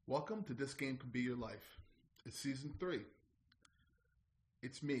Welcome to This Game Could Be Your Life. It's Season 3.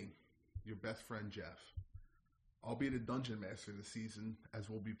 It's me, your best friend Jeff. I'll be the Dungeon Master this season as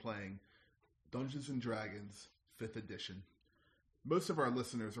we'll be playing Dungeons & Dragons 5th Edition. Most of our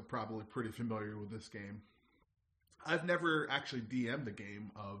listeners are probably pretty familiar with this game. I've never actually DM'd the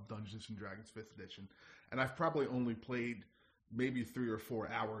game of Dungeons & Dragons 5th Edition, and I've probably only played maybe 3 or 4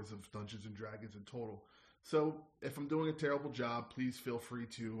 hours of Dungeons & Dragons in total. So if I'm doing a terrible job, please feel free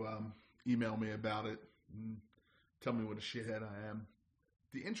to email me about it and tell me what a shithead I am.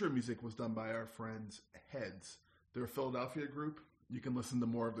 The intro music was done by our friends Heads. They're a Philadelphia group. You can listen to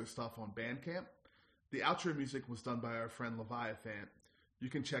more of their stuff on Bandcamp. The outro music was done by our friend Leviathan. You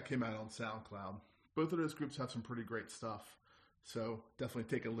can check him out on SoundCloud. Both of those groups have some pretty great stuff. So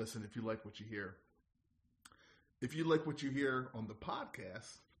definitely take a listen if you like what you hear. If you like what you hear on the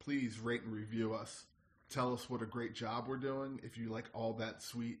podcast, please rate and review us. Tell us what a great job we're doing. If you like all that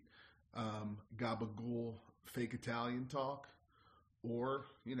sweet gabagool fake Italian talk. Or,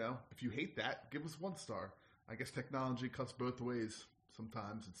 if you hate that, give us 1 star. I guess technology cuts both ways.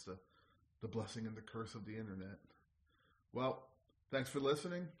 Sometimes it's the blessing and the curse of the internet. Well, thanks for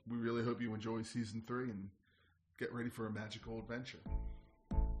listening. We really hope you enjoy Season 3 and get ready for a magical adventure.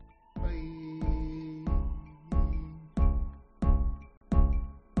 Bye.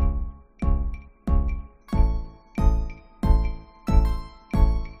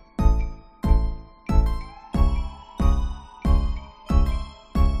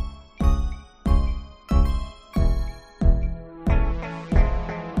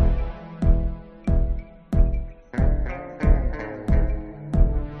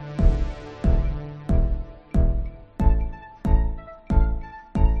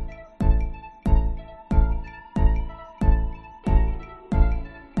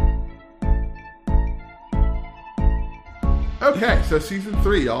 Okay, so Season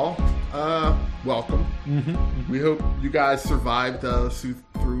 3, y'all. Welcome. We hope you guys survived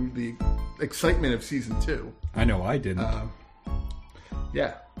through the excitement of Season 2. I know I didn't.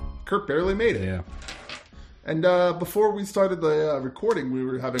 Yeah, Kurt barely made it. Yeah. And before we started the recording, we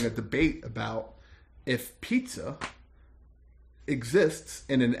were having a debate about if pizza exists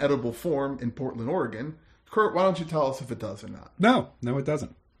in an edible form in Portland, Oregon. Kurt, why don't you tell us if it does or not? No, it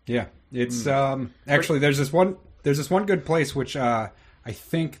doesn't. Yeah, it's actually there's this one good place which I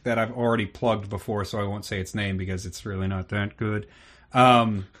think that I've already plugged before, so I won't say its name because it's really not that good.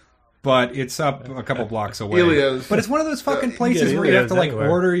 But it's up a couple blocks away. Elio's. But it's one of those fucking places where you have to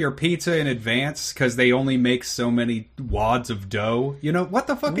order your pizza in advance because they only make so many wads of dough. What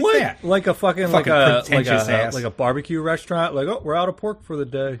the fuck is that? Like a fucking pretentious ass. like a barbecue restaurant. Like, oh, we're out of pork for the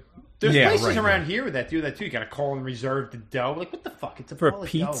day. There's places around here that do that too. You got to call and reserve the dough. Like, what the fuck? It's a for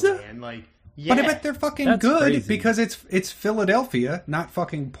pizza, pizza, man. Like, yeah. But I bet they're fucking That's good crazy. because it's Philadelphia, not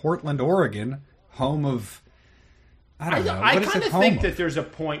fucking Portland, Oregon, home of. I don't know. I kind of think that there's a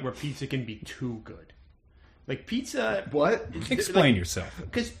point where pizza can be too good. Like pizza. What? Explain yourself.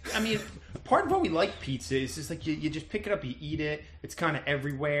 Because part of why we like pizza is just like you just pick it up, you eat it. It's kind of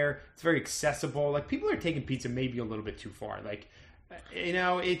everywhere. It's very accessible. Like people are taking pizza maybe a little bit too far. Like,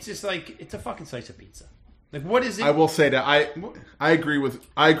 it's just like it's a fucking slice of pizza. Like, what is it? I will say that I agree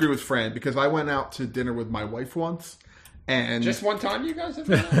with Fran because I went out to dinner with my wife once, and just one time you guys have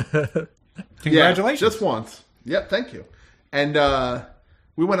done that? Congratulations. Yeah, just once. Yep, thank you. And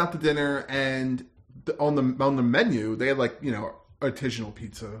we went out to dinner, and on the menu they had artisanal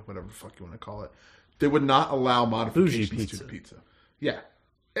pizza, whatever the fuck you want to call it. They would not allow modifications to the pizza. Yeah,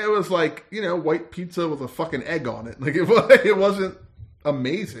 it was like white pizza with a fucking egg on it. Like it wasn't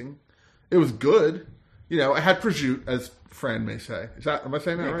amazing. It was good. It had prosciutto, as Fran may say. Am I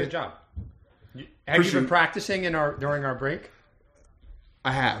saying that right? Good job. Have you been practicing during our break?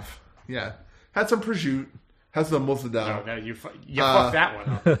 I have. Yeah, had some prosciutto. Has the mozzarella. No, you fucked that one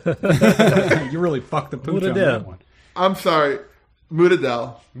up. You really fucked the pooch on that one. I'm sorry,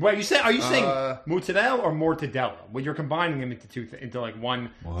 mozzarella. Wait, are you saying mozzarella or mortadella? Well, you're combining them into like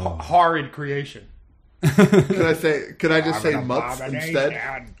one horrid creation. Could I just say mutts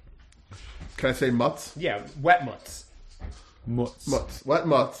instead? Can I say mutts? Yeah, wet mutts. Wet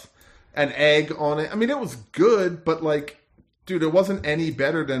mutts. An egg on it. I mean, it was good, but dude, it wasn't any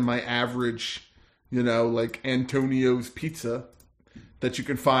better than my average, Antonio's pizza that you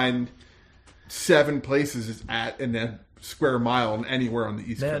can find 7 places at in a square mile and anywhere on the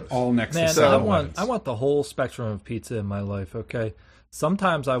East Coast. All next to I want the whole spectrum of pizza in my life, okay?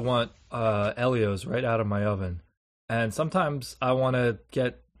 Sometimes I want Elio's right out of my oven. And sometimes I want to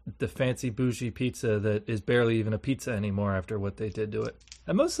get the fancy bougie pizza that is barely even a pizza anymore after what they did to it.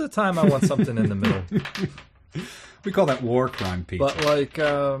 And most of the time I want something in the middle. We call that war crime pizza. But like,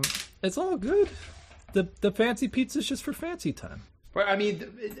 it's all good. The fancy pizza's just for fancy time. But I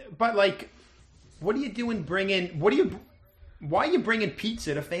mean, but like, what are you doing? Why are you bringing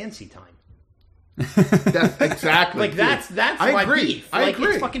pizza to fancy time? That's exactly. Like that's I my agree. beef. I Like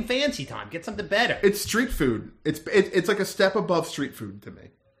agree. it's fucking fancy time. Get something better. It's street food. It's like a step above street food to me.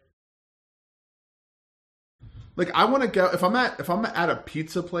 Like I want to go if I'm at a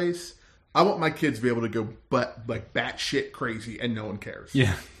pizza place, I want my kids to be able to go batshit crazy and no one cares.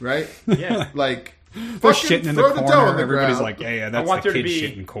 Yeah. Right? Yeah. Like They're shitting in the throw the dough corner. on the Everybody's ground. like, yeah, that's want the there to kid be-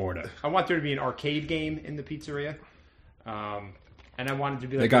 shitting corner. I want there to be an arcade game in the pizzeria, and I wanted to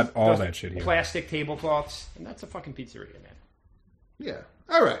be like They got all those that shit here. plastic tablecloths, and that's a fucking pizzeria, man. Yeah.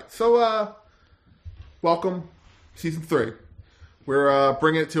 All right. So, welcome, season 3. We're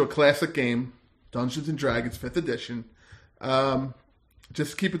bringing it to a classic game, Dungeons and Dragons 5th edition.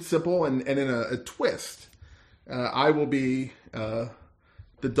 Just keep it simple and in a twist. I will be the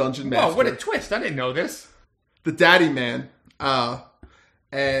dungeon master. Oh, what a twist! I didn't know this. The daddy man.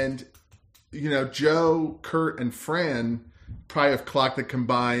 And, Joe, Kurt, and Fran probably have clocked a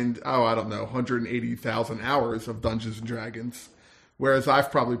combined, 180,000 hours of Dungeons and Dragons. Whereas I've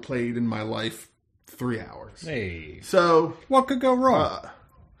probably played in my life 3 hours. Hey, So, what could go wrong?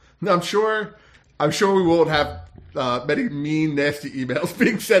 no, I'm sure we won't have many mean, nasty emails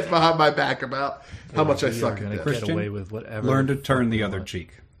being sent behind my back about how much I suck at Gonna this. get away with whatever. Learn to turn the other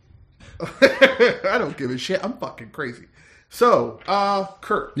cheek. I don't give a shit. I'm fucking crazy. So,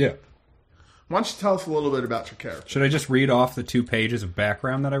 Kurt, Yeah. why don't you tell us a little bit about your character? Should I just read off the 2 pages of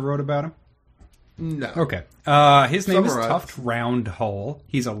background that I wrote about him? No. Okay. His name is Summarize. Tuft Roundhull.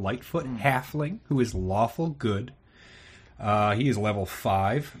 He's a Lightfoot halfling who is lawful good. He is level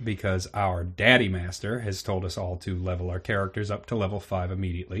 5 because our Daddy Master has told us all to level our characters up to level 5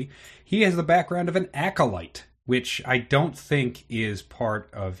 immediately. He has the background of an acolyte, which I don't think is part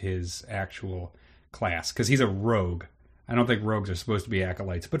of his actual class, because he's a rogue. I don't think rogues are supposed to be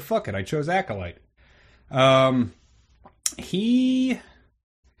acolytes, but fuck it, I chose acolyte. He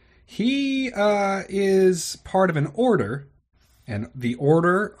is part of an order, and the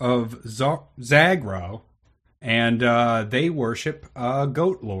Order of Zagro, and they worship a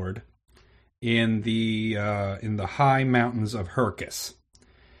goat lord in the high mountains of Hercus.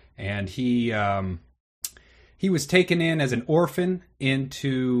 And he was taken in as an orphan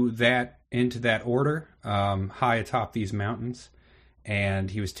into that order, high atop these mountains,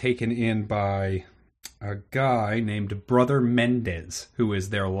 and he was taken in by a guy named Brother Mendez, who is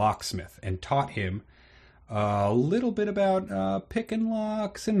their locksmith, and taught him a little bit about picking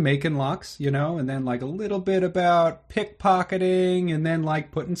locks and making locks, and then like a little bit about pickpocketing, and then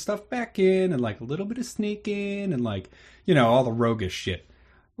like putting stuff back in, and like a little bit of sneaking, and like, all the roguish shit.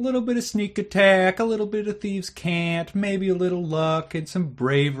 A little bit of sneak attack, a little bit of thieves' cant, maybe a little luck, and some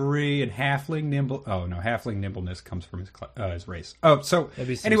bravery, and halfling nimble. Oh no, halfling nimbleness comes from his race. Oh, so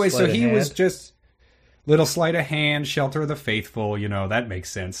Maybe some anyway, sleight so of he was hand. just little sleight of hand, shelter of the faithful. That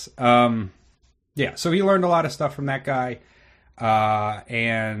makes sense. Yeah, so he learned a lot of stuff from that guy,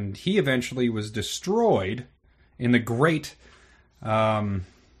 and he eventually was destroyed in the great the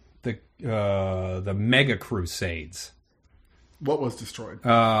Mega Crusades. What was destroyed?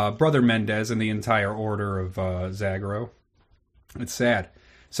 Brother Mendez and the entire order of Zagro. It's sad.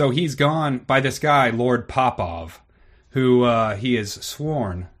 So he's gone by this guy, Lord Popov, who he is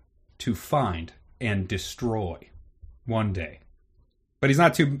sworn to find and destroy one day. But he's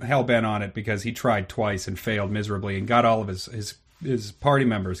not too hell-bent on it because he tried twice and failed miserably and got all of his party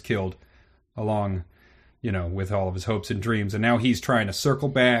members killed along, with all of his hopes and dreams. And now he's trying to circle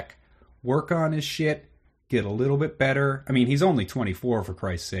back, work on his shit, get a little bit better. I mean, he's only 24, for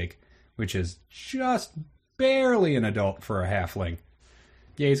Christ's sake, which is just barely an adult for a halfling.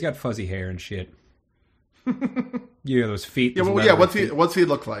 Yeah, he's got fuzzy hair and shit. Those feet. Yeah, those well, yeah. leathery feet. What's he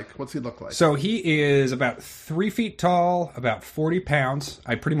look like? So he is about 3 feet tall, about 40 pounds.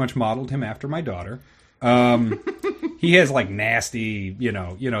 I pretty much modeled him after my daughter. He has like nasty,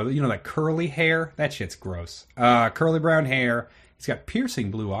 that curly hair. That shit's gross. Curly brown hair. He's got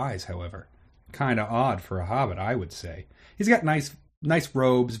piercing blue eyes, however. Kind of odd for a hobbit, I would say. He's got nice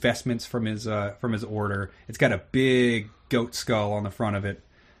robes, vestments from his order. It's got a big goat skull on the front of it.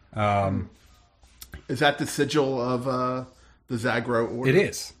 Is that the sigil of the Zagro order? It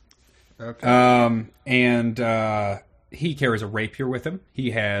is. Okay. And he carries a rapier with him.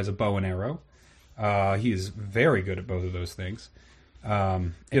 He has a bow and arrow. He is very good at both of those things.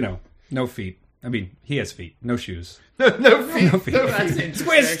 No feet. I mean, he has feet. No shoes. no feet. No feet. That's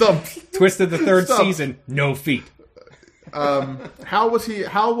interesting. Stumped. Twisted the third Stop. season. No feet. How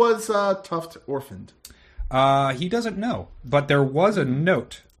was Tuft orphaned? He doesn't know, but there was a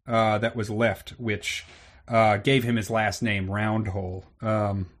note that was left, which gave him his last name, Roundhole.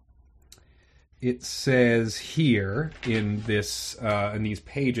 It says here in these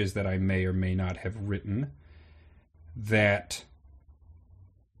pages that I may or may not have written that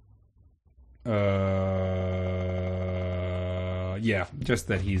just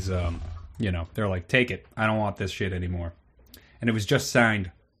that he's they're like, take it, I don't want this shit anymore, and it was just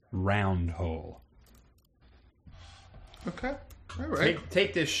signed Roundhole. Okay. All right.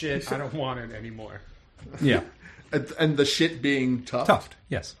 Take this shit. I don't want it anymore. Yeah. And the shit being Tuft? Tuft,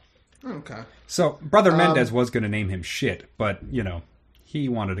 yes. Okay. So Brother Mendez was going to name him Shit, but, he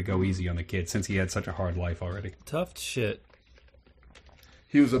wanted to go easy on the kid since he had such a hard life already. Tuft shit.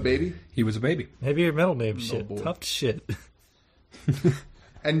 He was a baby? He was a baby. Maybe your middle name shit. boy. Tuft shit.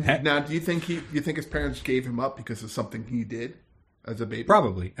 And now, do you think his parents gave him up because of something he did as a baby?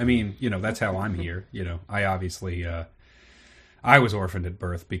 Probably. I mean, that's how I'm here. I obviously... I was orphaned at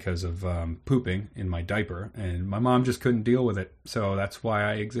birth because of pooping in my diaper, and my mom just couldn't deal with it. So that's why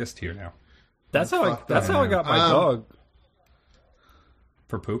I exist here now. That's how I got my dog.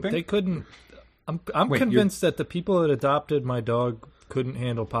 For pooping? They couldn't. I'm convinced that the people that adopted my dog couldn't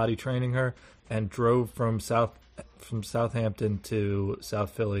handle potty training her and drove from Southampton to South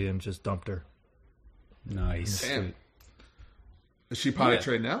Philly and just dumped her. Nice. Damn. Is she potty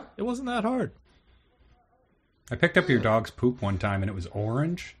trained now? It wasn't that hard. I picked up your dog's poop one time, and it was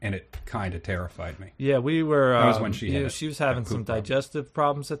orange, and it kind of terrified me. Yeah, we were. That was when she was having some digestive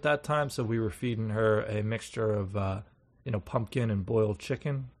problems at that time, so we were feeding her a mixture of, pumpkin and boiled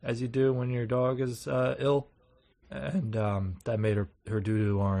chicken, as you do when your dog is ill, and that made her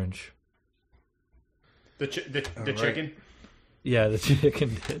doo-doo orange. The chicken? Yeah, the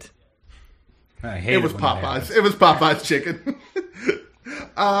chicken did. I hate it was Popeyes. It was Popeyes chicken.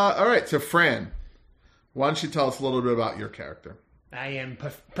 All right, so Fran. Why don't you tell us a little bit about your character? I am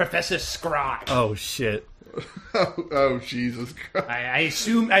Professor Scribe. Oh shit! oh Jesus Christ! I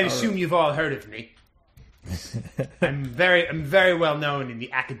assume you've all heard of me. I'm very well known in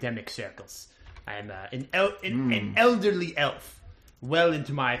the academic circles. I'm an elderly elf, well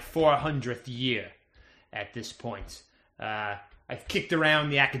into my 400th year at this point. I've kicked around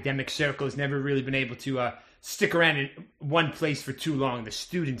the academic circles, never really been able to stick around in one place for too long. The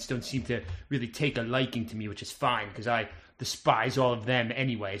students don't seem to really take a liking to me, which is fine, because I despise all of them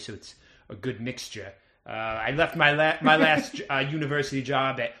anyway, so it's a good mixture. I left my last university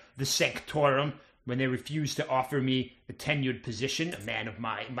job at the Sanctorum when they refused to offer me a tenured position. A man of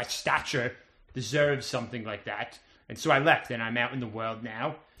my stature deserves something like that. And so I left, and I'm out in the world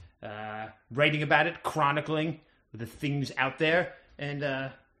now, writing about it, chronicling the things out there,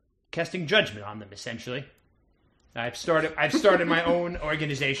 and casting judgment on them, essentially. I've started my own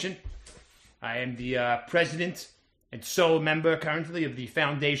organization. I am the president and sole member currently of the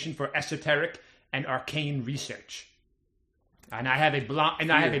Foundation for Esoteric and Arcane Research. And I have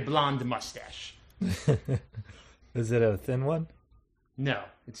a blonde mustache. Is it a thin one? No,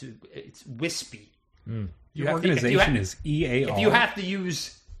 it's wispy. Your organization is EAR. If you have to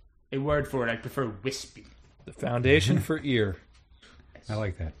use a word for it, I prefer wispy. The Foundation for Ear. I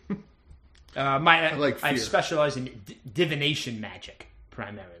like that. I specialize in divination magic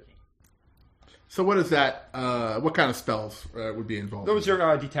primarily. So what is that? What kind of spells would be involved? Those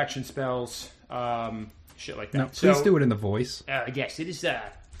are detection spells, shit like that. No, please do it in the voice. Yes, it is.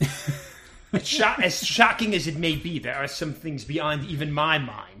 As shocking as it may be, there are some things beyond even my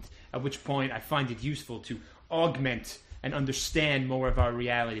mind. At which point, I find it useful to augment and understand more of our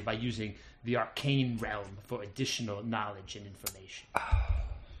reality by using the arcane realm for additional knowledge and information.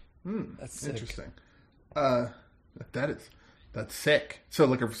 That's interesting. That's sick. So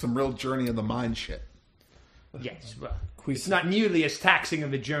like some real journey of the mind shit. Yes, well, it's not nearly as taxing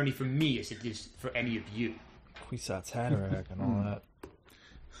of a journey for me as it is for any of you. Kwisatz Haderach and all that.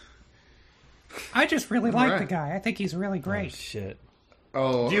 I just really like the guy. I think he's really great. Oh, shit.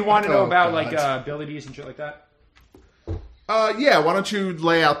 Oh, do you want to know about like abilities and shit like that? Yeah. Why don't you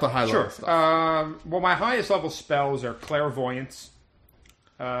lay out the high level stuff? Well, my highest level spells are clairvoyance,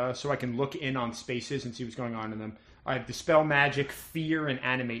 so I can look in on spaces and see what's going on in them. I have Dispel Magic, Fear, and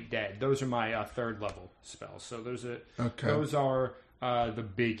Animate Dead. Those are my third level spells. So those are the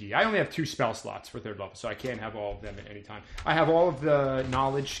biggie. I only have 2 spell slots for third level, so I can't have all of them at any time. I have all of the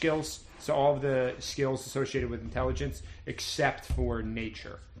knowledge skills, so all of the skills associated with intelligence, except for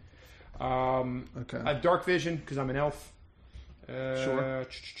nature. I have Dark Vision, because I'm an elf. Sure.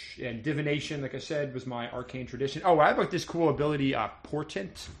 And Divination, like I said, was my arcane tradition. Oh, I have like this cool ability,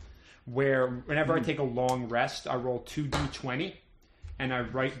 Portent, where whenever I take a long rest, I roll 2d20, and I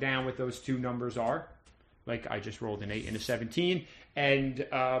write down what those 2 numbers are. Like I just rolled an 8 and a 17, and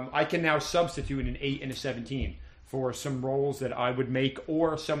I can now substitute an 8 and a 17 for some rolls that I would make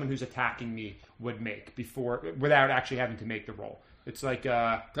or someone who's attacking me would make without actually having to make the roll. It's like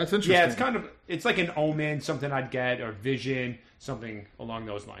That's interesting. Yeah, it's like an omen, something I'd get, or vision, something along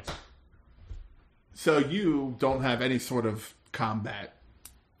those lines. So you don't have any sort of combat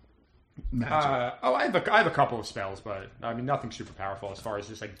magic. I have a couple of spells, but I mean nothing super powerful as far as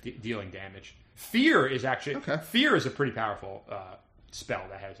just like dealing damage. Fear is a pretty powerful spell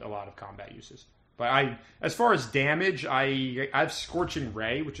that has a lot of combat uses. But as far as damage, I have Scorching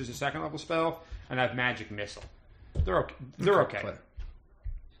Ray, which is a 2nd level spell, and I have Magic Missile. They're okay.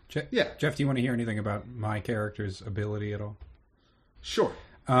 Jeff, do you want to hear anything about my character's ability at all? Sure.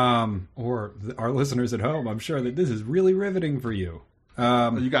 Or our listeners at home, I'm sure that this is really riveting for you.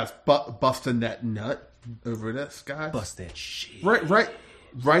 You guys busting that nut over this, guys? Bust that shit.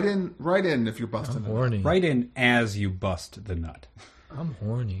 Right in if you're busting I'm horny. Right in as you bust the nut. I'm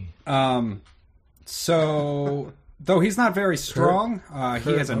horny. So, though he's not very strong,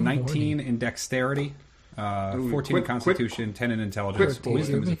 he has a I'm 19 in dexterity, 14 in constitution, 10 in intelligence, quick,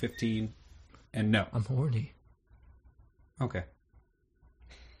 wisdom is a 15, and no. I'm horny. Okay.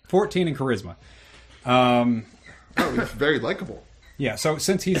 14 in charisma. He's very likable. Yeah, so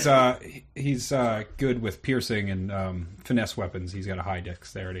since he's good with piercing and finesse weapons, he's got a high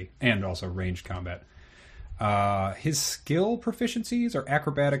dexterity and also ranged combat. His skill proficiencies are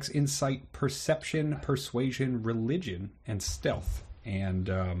acrobatics, insight, perception, persuasion, religion, and stealth. And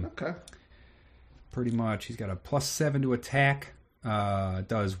Okay. pretty much he's got a +7 to attack,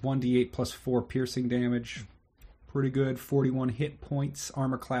 does 1d8 plus 4 piercing damage. Pretty good. 41 hit points,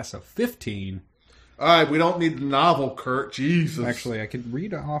 armor class of 15. All right, we don't need the novel, Kurt. Jesus. Actually, I could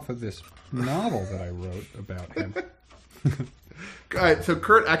read off of this novel that I wrote about him. All right, so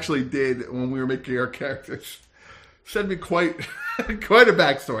Kurt actually did, when we were making our characters, send me quite a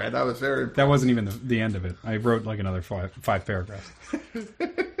backstory, and I was very impressed. That wasn't even the end of it. I wrote like another five paragraphs.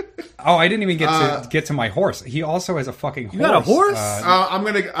 Oh, I didn't even get to my horse. He also has a fucking horse. You got a horse? I'm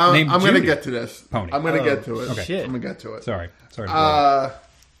gonna get to this. Pony. I'm gonna get to it. Okay. Shit. I'm gonna get to it. Sorry.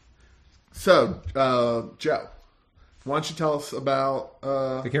 So, Joe, why don't you tell us about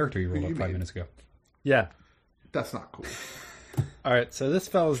The character you rolled who up you 5 made? minutes ago. Yeah. That's not cool. All right, so this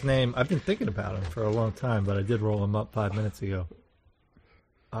fellow's name, I've been thinking about him for a long time, but I did roll him up 5 minutes ago.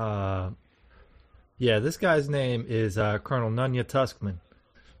 Yeah, this guy's name is Colonel Nunya Tuskman.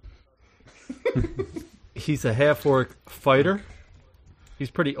 He's a half-orc fighter.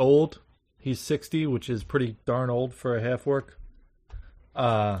 He's pretty old. He's 60, which is pretty darn old for a half-orc.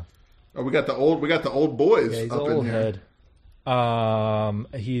 Oh, we got the old boys Yeah, he's up an old in here.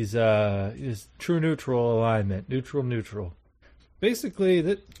 head. He's true neutral alignment, neutral. Basically,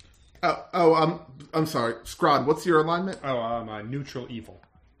 that I'm sorry, Scrod. What's your alignment? Oh, I'm neutral evil.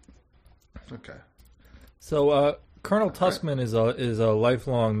 Okay. so. Colonel Tuskman is a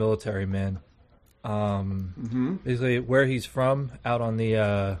lifelong military man. Basically, where he's from, out on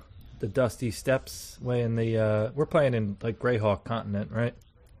the dusty steppes, way in the we're playing in like Greyhawk continent, right?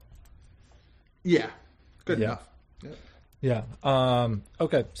 Yeah. Good Yeah. enough. Yeah.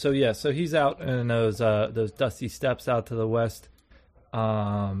 Okay. So he's out in those dusty steppes out to the west,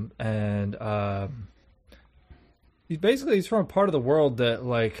 and he's from a part of the world that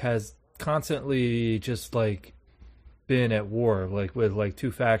like has constantly just like been at war, like with like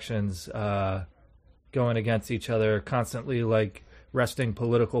two factions going against each other, constantly like wresting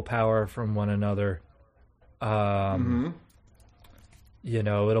political power from one another. You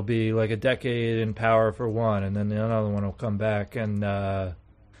know, it'll be like a decade in power for one, and then another one will come back and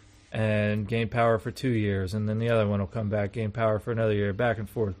gain power for 2 years, and then the other one will come back, gain power for another year, back and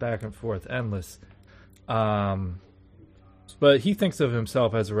forth, endless. But he thinks of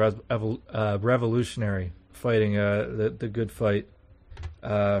himself as a revolutionary, fighting the good fight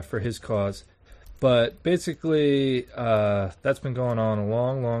for his cause. But basically, that's been going on a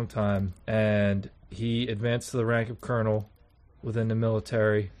long time, and he advanced to the rank of colonel within the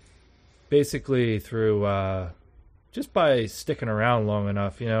military, basically through just by sticking around long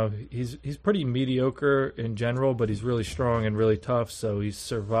enough. You know, he's pretty mediocre in general, but he's really strong and really tough, so he's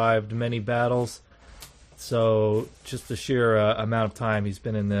survived many battles. So just the sheer amount of time he's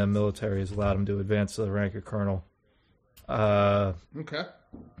been in the military has allowed him to advance to the rank of colonel. Okay.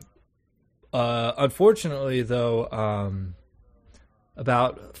 Unfortunately, though,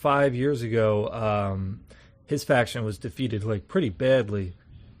 about 5 years ago, his faction was defeated like pretty badly,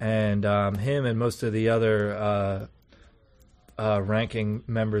 and him and most of the other ranking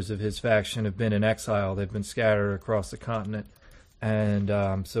members of his faction have been in exile. They've been scattered across the continent,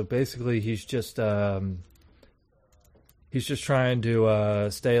 and so basically he's just he's just trying to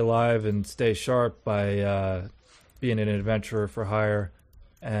stay alive and stay sharp by being an adventurer for hire,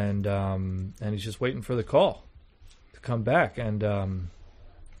 and he's just waiting for the call to come back and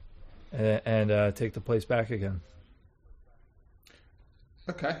take the place back again.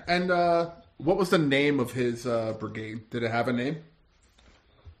 Okay. And what was the name of his brigade? Did it have a name?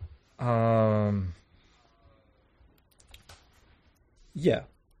 Yeah.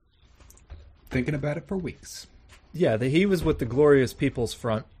 Thinking about it for weeks. Yeah, he was with the Glorious People's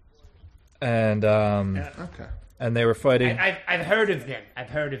Front, and Okay. and they were fighting. I've heard of them.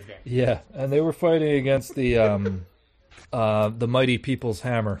 Yeah, and they were fighting against the Mighty People's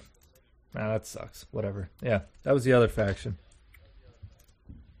Hammer. That sucks. Whatever. Yeah, that was the other faction.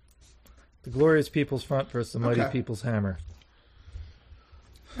 The Glorious People's Front versus the Mighty Okay. People's Hammer.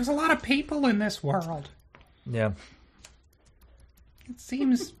 There's a lot of people in this world. Yeah. It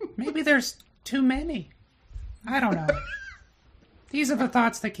seems maybe there's too many. I don't know. These are the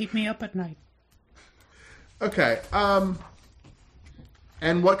thoughts that keep me up at night. Okay. And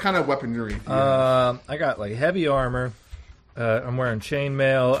what kind of weaponry? Do you have? I got like heavy armor. I'm wearing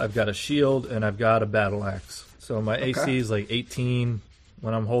chainmail. I've got a shield and I've got a battle axe. So my AC is like 18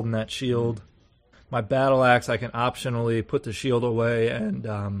 when I'm holding that shield. My battle axe, I can optionally put the shield away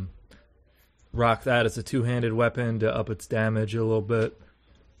and rock that as a two-handed weapon to up its damage a little bit.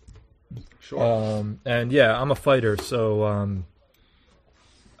 Sure. And yeah, I'm a fighter, so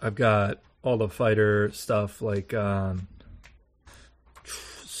I've got all the fighter stuff like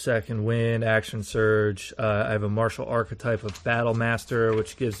Second Wind, Action Surge. I have a martial archetype of Battle Master,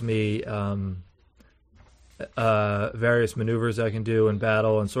 which gives me various maneuvers I can do in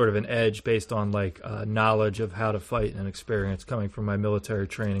battle and sort of an edge based on like knowledge of how to fight and experience coming from my military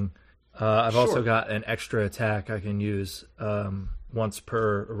training. I've also got an extra attack I can use once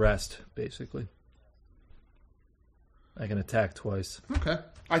per rest, basically. I can attack twice. Okay.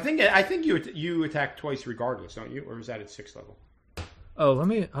 I think you attack twice regardless, don't you? Or is that at 6th level? Oh,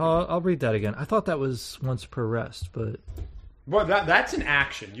 I'll read that again. I thought that was once per rest, but Well, that's an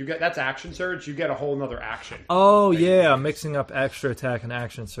action. That's action surge. You get a whole nother action. oh yeah, I'm mixing up extra attack and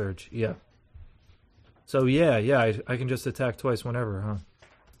action surge. Yeah. So yeah, I can just attack twice whenever, huh?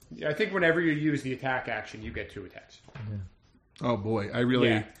 Yeah, I think whenever you use the attack action, you get 2 attacks. Oh boy, I really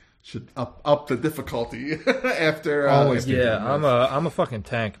Yeah. should up the difficulty after. Always do Yeah, that. I'm a fucking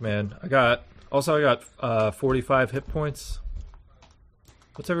tank, man. I got 45 hit points.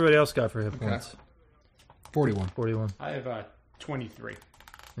 What's everybody else got for hit points? 41. 41. I have 23.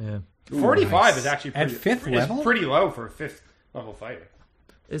 Yeah. 45 nice. is actually At pretty, fifth level? It's pretty low for a 5th level fighter.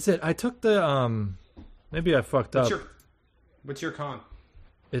 Is it? I took the maybe I fucked up. What's your con?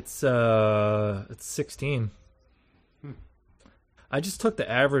 It's 16. I just took the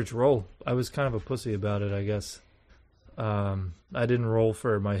average roll. I was kind of a pussy about it, I guess. I didn't roll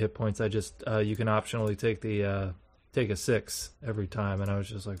for my hit points. I just you can optionally take a 6 every time, and I was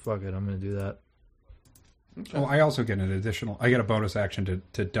just like, fuck it, I'm gonna do that. Oh, I also get an additional. I get a bonus action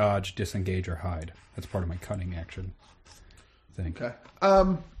to dodge, disengage, or hide. That's part of my cunning action thing. Okay.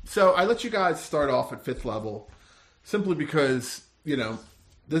 So I let you guys start off at 5th level simply because,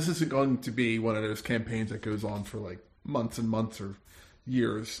 this isn't going to be one of those campaigns that goes on for like months and months or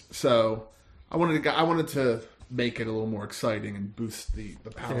years. So I wanted to make it a little more exciting and boost the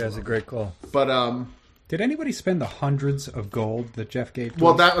power. I think that's a level. great call. But Did anybody spend the hundreds of gold that Jeff gave to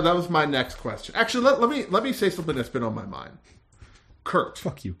well, us? that was my next question. Actually, let me say something that's been on my mind. Kurt,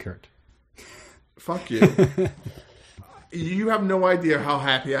 Fuck you, Kurt. fuck you. You have no idea how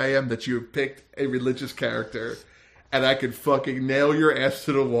happy I am that you have picked a religious character, and I could fucking nail your ass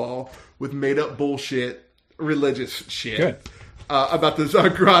to the wall with made up bullshit, religious shit. Good. About the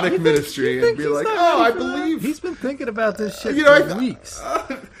Zargrotic ministry and be like, oh, I believe. He's been thinking about this shit for weeks.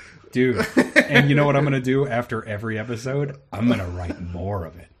 Dude, and you know what I'm going to do after every episode? I'm going to write more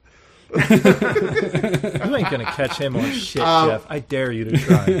of it. You ain't gonna catch him on shit, Jeff. I dare you to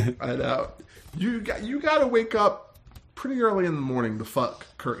try. I know. You got to wake up pretty early in the morning to fuck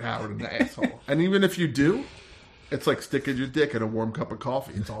Kurt Howard in the asshole. And even if you do, it's like sticking your dick in a warm cup of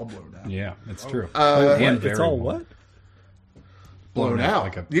coffee. It's all blown out. Yeah, it's true. What? very It's all warm. what? Blown out.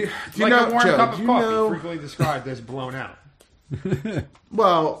 Like a- Do you Like know, a warm Joe, cup do of you coffee, know- frequently described as blown out.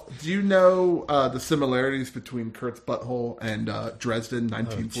 Well, do you know the similarities between Kurt's butthole and Dresden,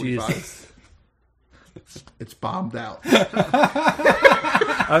 1945? Jesus. It's bombed out.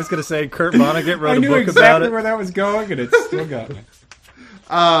 I was gonna say Kurt Vonnegut wrote I a knew book about exactly it. where that was going, and it still got me.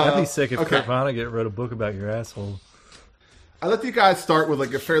 That'd be sick if okay. Kurt Vonnegut wrote a book about your asshole. I let you guys start with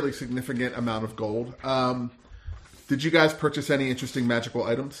like a fairly significant amount of gold. Did you guys purchase any interesting magical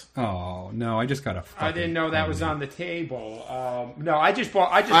items? Oh no, I just got a. I didn't know that was on the table. No, I just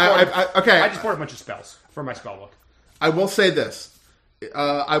bought a bunch of spells for my spell book. I will say this.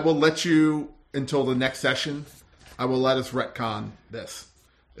 I will let you, until the next session, I will let us retcon this.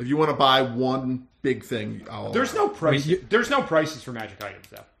 If you want to buy one big thing, There's no price. There's no prices for magic items,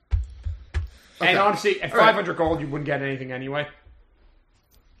 though. Okay. And honestly, at 500 gold, you wouldn't get anything anyway.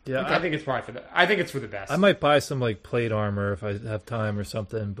 Yeah, I think it's probably for the. I think it's for the best. I might buy some like plate armor if I have time or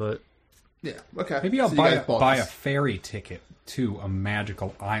something, but Yeah, okay. Maybe I'll So you buy guys bought a this. ferry ticket to a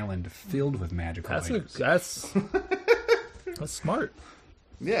magical island filled with magical items. that's smart.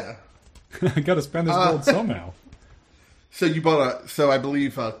 Yeah. I got to spend this gold somehow. So you bought So I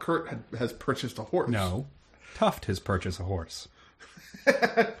believe Kurt has purchased a horse. No, Tuft has purchased a horse.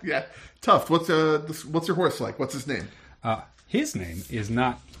 Yeah. Tuft, what's your horse like? What's his name? His name is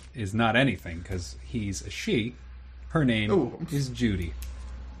not anything because he's a she. Her name is Judy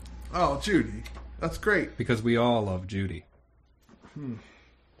Oh, Judy. That's great. because we all love Judy.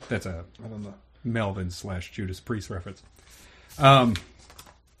 That's a I don't know. Melvin / Judas Priest reference.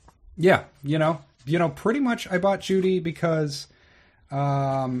 Yeah, pretty much I bought Judy because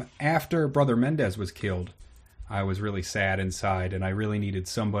after Brother Mendez was killed, I was really sad inside and I really needed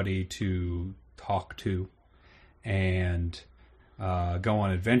somebody to talk to and go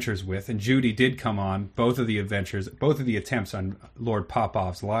on adventures with. And Judy did come on both of the attempts on Lord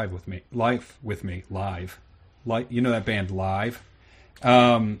Popov's live with me. Like, you know that band Live?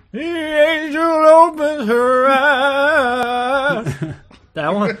 The angel opens her eyes.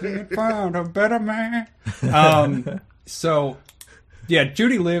 That one. Found a better man. So, yeah,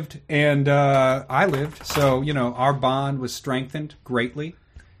 Judy lived and I lived. So, our bond was strengthened greatly.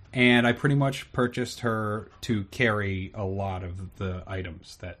 And I pretty much purchased her to carry a lot of the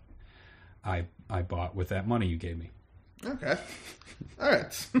items that I bought with that money you gave me. Okay. All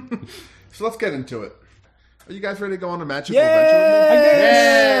right. So let's get into it. Are you guys ready to go on a magical adventure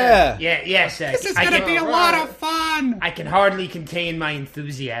with me? Yeah. Yes. This is going to be a lot of fun! I can hardly contain my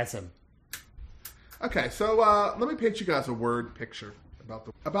enthusiasm. Okay, so let me paint you guys a word picture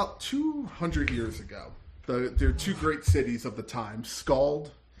about 200 years ago. There are two great cities of the time,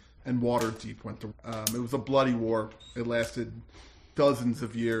 Skald and Waterdeep went to. It was a bloody war. It lasted dozens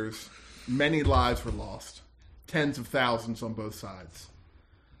of years. Many lives were lost. Tens of thousands on both sides.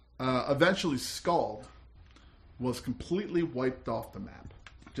 Eventually, Skald was completely wiped off the map.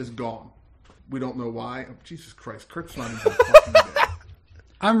 Just gone. We don't know why. Oh, Jesus Christ, Kurt's not even fucking dead.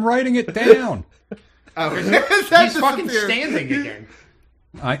 I'm writing it down. He's fucking standing again.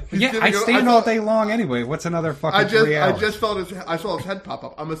 I I stand all day long anyway. What's another fucking 3 hours? I just felt I saw his head pop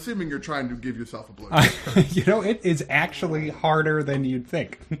up. I'm assuming you're trying to give yourself a blow. It is actually harder than you'd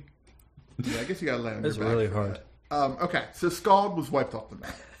think. Yeah, I guess you gotta land on It's your back really for hard. that. Okay, so Skald was wiped off the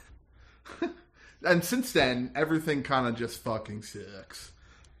map. And since then, everything kind of just fucking sucks.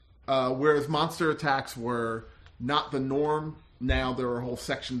 Whereas monster attacks were not the norm, now there are whole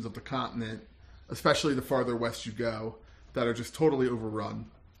sections of the continent, especially the farther west you go, that are just totally overrun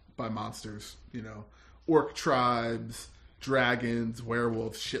by monsters. Orc tribes, dragons,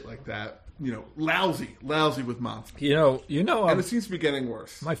 werewolves, shit like that. Lousy with monsters. And it seems to be getting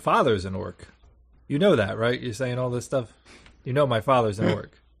worse. My father's an orc. You know that, right? You're saying all this stuff. You know my father's an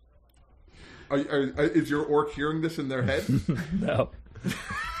orc. Is your orc hearing this in their head? No.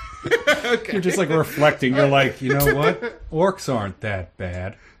 Okay. You're just like reflecting. You're like, you know what? Orcs aren't that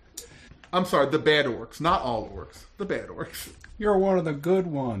bad. I'm sorry, the bad orcs. Not all orcs. The bad orcs. You're one of the good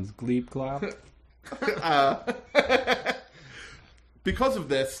ones, Gleep Glop. Because of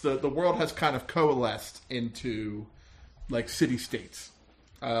this, the world has kind of coalesced into like city-states.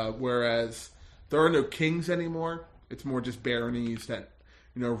 Whereas there are no kings anymore. It's more just baronies that,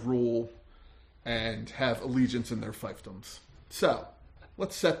 rule and have allegiance in their fiefdoms. So,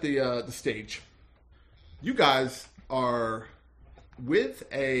 let's set the stage. You guys are with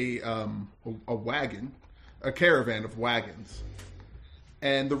a wagon, a caravan of wagons.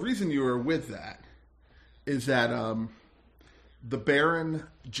 And the reason you are with that is that the Baron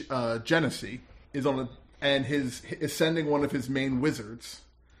Genesee is is sending one of his main wizards,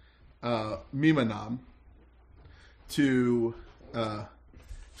 Mimanon, to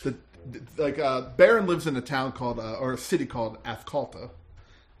Baron lives in a town called or a city called Athkalta,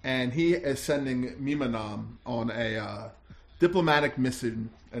 and he is sending Mimanon on a diplomatic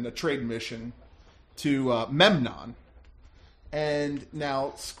mission and a trade mission to Memnon. And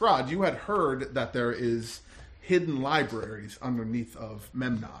now, Scrod, you had heard that there is hidden libraries underneath of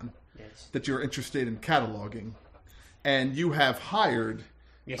Memnon that you're interested in cataloging. And you have hired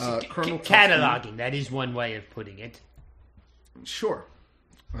Yes, Colonel cataloging. That is one way of putting it. Sure.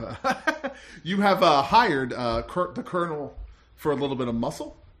 You have hired the Colonel for a little bit of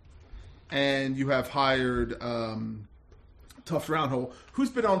muscle, and you have hired Tuft Roundhole, who's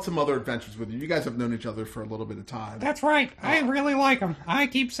been on some other adventures with you. You guys have known each other for a little bit of time. That's right. I really like him. I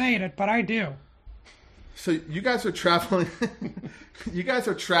keep saying it, but I do. So you guys are traveling. You guys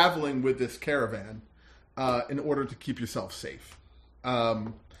are traveling with this caravan in order to keep yourself safe,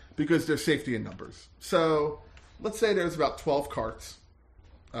 because there's safety in numbers. So let's say there's about 12 carts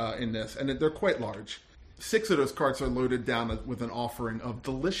in this, and they're quite large. 6 of those carts are loaded down with an offering of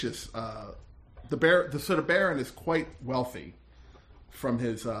delicious. The Baron is quite wealthy from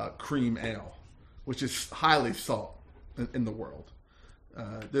his cream ale, which is highly sought in the world.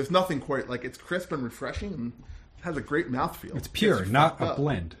 There's nothing quite like it's crisp and refreshing and has a great mouthfeel. It's pure, not a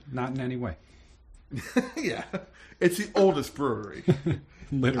blend, not in any way. Yeah, it's the oldest brewery,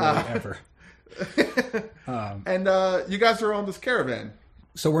 Literally ever. and you guys are on this caravan.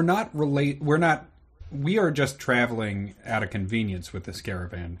 So we are just traveling out of convenience with this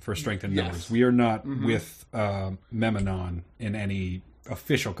caravan for strength in numbers. Yes. We are not with Meminon in any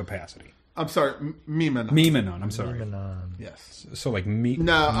official capacity. I'm sorry, Miminon. Meminon, I'm sorry. Yes. So like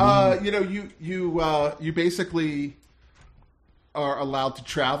No, you basically are allowed to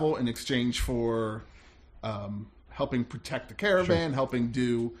travel in exchange for helping protect the caravan, helping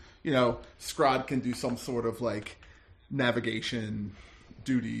do, Scrod can do some sort of like navigation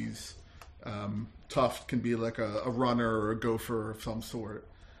duties. Tuft can be like a runner or a gopher of some sort.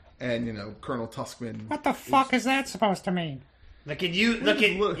 And, Colonel Tuskman. What the fuck is that supposed to mean? Look at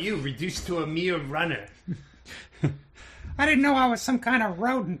you reduced to a mere runner. I didn't know I was some kind of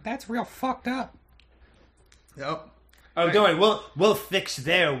rodent. That's real fucked up. Yep. Oh, don't worry. We'll fix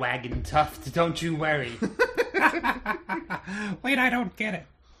their wagon, Tuft. Don't you worry. Wait, I don't get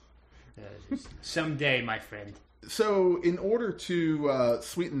it. Someday, my friend. So, in order to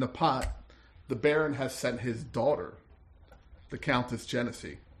sweeten the pot, the Baron has sent his daughter, the Countess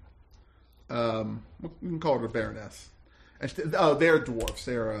Genesee. We can call her the Baroness. And they're dwarfs.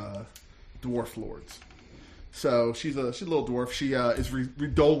 They're dwarf lords. So she's a little dwarf. She is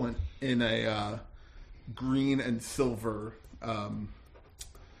redolent in a green and silver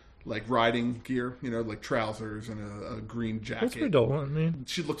like riding gear. Like trousers and a green jacket. What's redolent mean?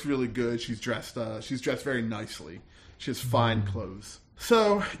 She looks really good. She's dressed very nicely. She has fine clothes.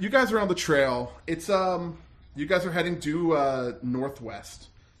 So you guys are on the trail. It's you guys are heading due northwest.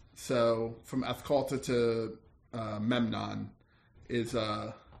 So from Athkalta to Memnon is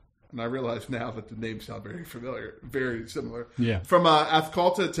and I realize now that the names sound very familiar, very similar. Yeah. From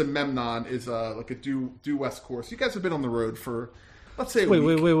Athkalta to Memnon is like a due west course. You guys have been on the road for, let's say, a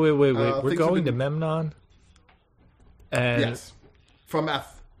week. Wait. We're going to Memnon? And, yes. From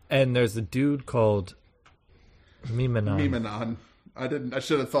and there's a dude called Miminon. Miminon. I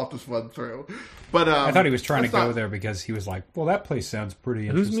should have thought this one through. But I thought he was trying to go there because he was like, well, that place sounds pretty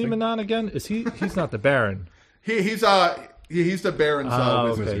interesting. Who's Miminon again? Is he's not the Baron. He's the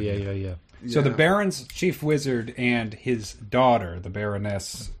Baron's wizard. Okay, yeah. So the Baron's chief wizard and his daughter, the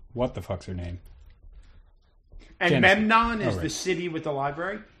Baroness, what the fuck's her name? And Genesee. Memnon is Oh, right. the city with the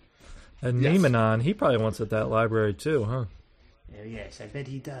library? And Yes. Miminon, he probably wants at that library too, huh? Oh, yes, I bet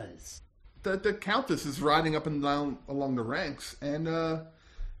he does. The Countess is riding up and down along the ranks, and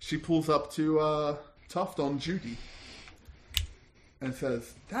she pulls up to Tuft on Judy and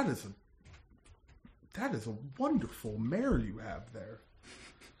says, That is a wonderful mare you have there.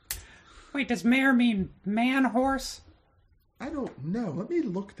 Wait, does mare mean man horse? I don't know. Let me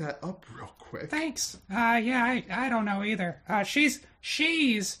look that up real quick. Thanks. Yeah, I don't know either.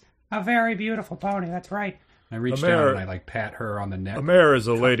 She's a very beautiful pony. That's right. I reached mare- down and I like pat her on the neck, A mare is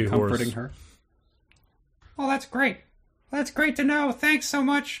a lady comforting horse. her. Oh, that's great. That's great to know. Thanks so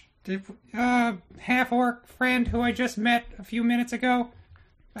much, half-orc friend who I just met a few minutes ago.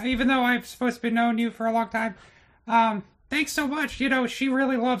 Even though I've supposed to be known you for a long time. Thanks so much. She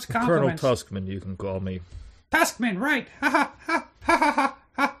really loves Colonel compliments. Tuskman, you can call me. Tuskman, right. Ha ha ha ha ha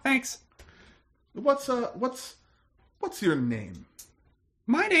ha. Thanks. What's your name?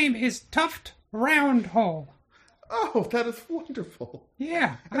 My name is Tuft Roundhole. Oh, that is wonderful.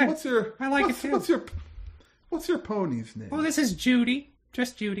 Yeah. And what's your I like it too. What's your pony's name? Oh, this is Judy.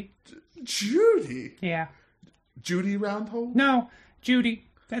 Just Judy. Judy. Yeah. Judy Roundhole? No, Judy.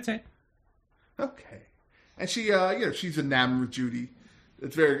 That's it. Okay. And she she's enamored with Judy.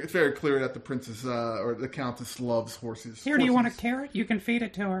 It's very clear that the princess or the countess loves horses. Here, do you want a Horses. carrot? You can feed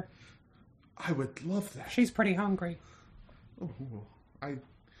it to her. I would love that. She's pretty hungry. Ooh,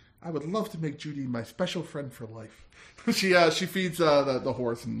 I would love to make Judy my special friend for life. She feeds the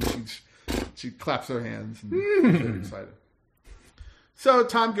horse, and she claps her hands, and she's very excited. So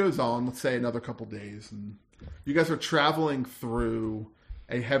time goes on, let's say another couple days, and you guys are traveling through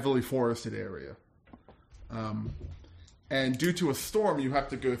a heavily forested area. And due to a storm, you have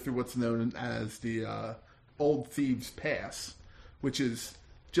to go through what's known as the Old Thieves Pass, which is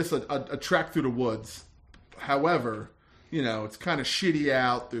just a trek through the woods. However, it's kind of shitty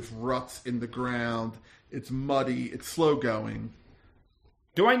out. There's ruts in the ground. It's muddy. It's slow going.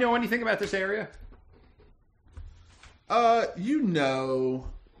 Do I know anything about this area?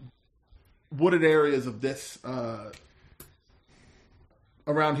 Wooded areas of this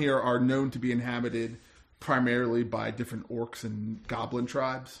around here are known to be inhabited primarily by different orcs and goblin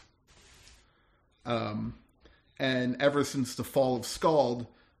tribes. And ever since the fall of Skald,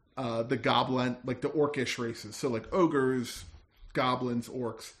 the goblin, like the orcish races, so like ogres, goblins,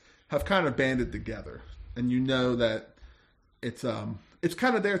 orcs, have kind of banded together. And you know that it's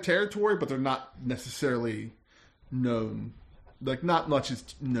kind of their territory, but they're not necessarily known. Like, not much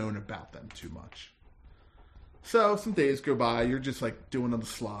is known about them too much. So, some days go by, you're just, like, doing the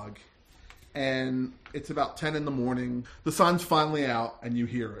slog. And it's about 10 in the morning. The sun's finally out, and you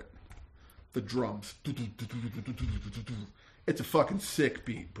hear it. The drums. It's a fucking sick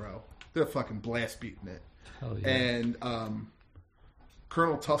beat, bro. They're fucking blast beating it. Hell yeah. And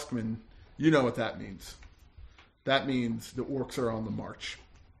Colonel Tuskman, you know what that means. That means the orcs are on the march.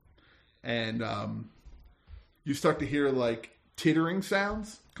 And you start to hear, like, tittering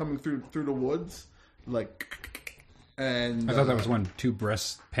sounds coming through the woods. Like, and... I thought that was when two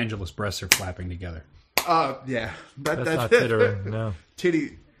pendulous breasts are flapping together. Yeah. That's not tittering, no.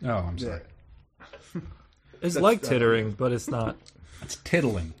 Titty... Oh, I'm sorry. It's like tittering, but it's not. It's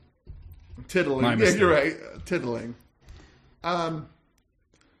tittling. Tittling. My Yeah, mistake. you're right. Tittling. Does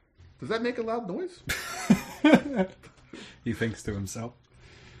that make a loud noise? He thinks to himself.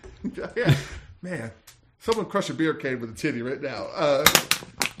 Yeah. Man. Someone crush a beer can with a titty right now.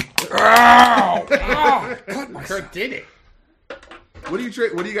 Kurt did it. What do you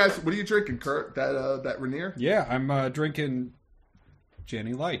drink? What are you drinking, Kurt? That Rainier? Yeah, I'm drinking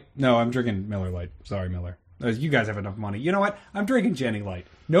Jenny Light. No, I'm drinking Miller Light. Sorry, Miller. You guys have enough money. You know what? I'm drinking Jenny Light.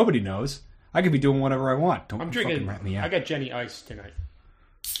 Nobody knows. I could be doing whatever I want. Don't I'm fucking drinking. rat me I out. got Jenny Ice tonight.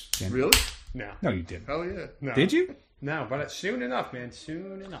 Really? No. No, you didn't. Oh yeah. No. Did you? No, but soon enough, man.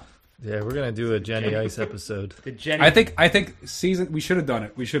 Soon enough. Yeah, we're gonna do a Jenny Ice episode. The Jenny. I think season. We should have done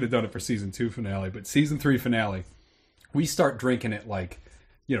it. We should have done it for season 2 finale, but season 3 finale, we start drinking it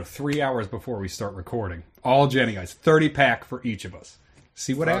 3 hours before we start recording. All Jenny Ice, 30-pack for each of us.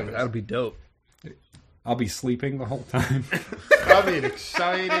 See what happens. That'll be dope. I'll be sleeping the whole time, Probably an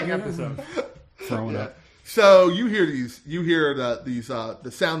exciting episode. throwing up. So you hear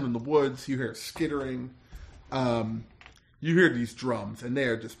the sound in the woods. You hear skittering. You hear these drums, and they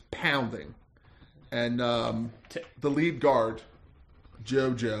are just pounding. And the lead guard,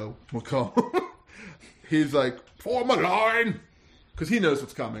 Jojo McCall, he's like, form a line, because he knows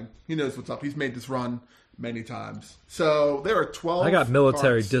what's coming. He knows what's up. He's made this run many times. So there are 12. I got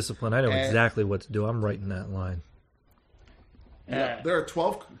military carts. discipline. I know and- exactly what to do. I'm writing that line. Yeah, there are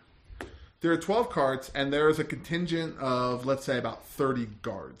 12. There are 12 carts, and there is a contingent of, let's say, about 30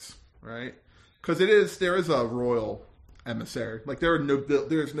 guards, right? Because there is a royal emissary. Like there's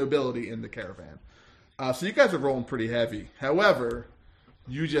nobility in the caravan. So you guys are rolling pretty heavy. However,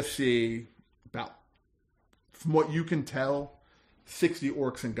 you just see about, from what you can tell, 60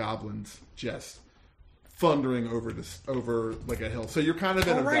 orcs and goblins just thundering over like a hill. So you're kind of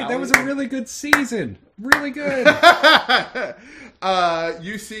in a All right, valley. that was a really good season. Really good.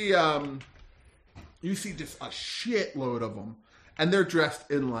 You see just a shitload of them, and they're dressed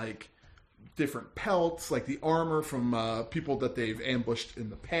in like different pelts, like the armor from people that they've ambushed in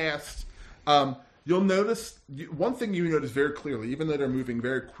the past. You'll notice one thing you notice very clearly, even though they're moving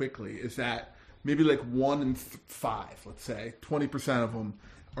very quickly, is that maybe like 1 in 5, let's say, 20% of them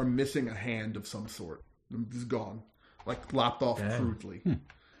are missing a hand of some sort. They're just gone, like lopped off crudely.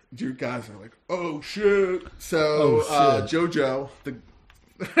 You guys are like, oh shit! So Jojo,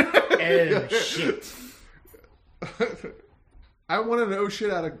 Oh shit! I want an oh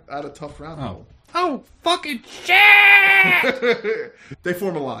shit out of tough round. Oh, fucking shit! They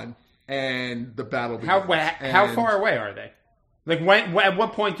form a line, and the battle begins. How far away are they? Like when? At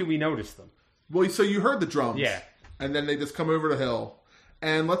what point do we notice them? Well, so you heard the drums, Yeah. and then they just come over the hill,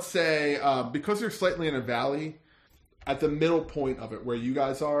 and let's say because they're slightly in a valley, at the middle point of it where you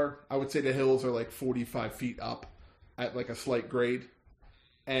guys are, I would say the hills are like 45 feet up at like a slight grade.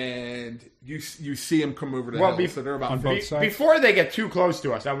 and you see them come over the Well, hill. So they're about on both sides? fifty. Before they get too close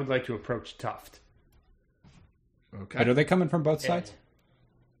to us, I would like to approach On both sides? Before they get too close to us, I would like to approach Tuft. Okay. But are they coming from both sides?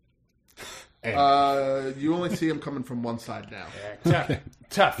 You only see them coming from one side now.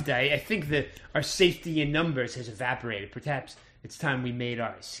 Tuft. I think that our safety in numbers has evaporated. Perhaps it's time we made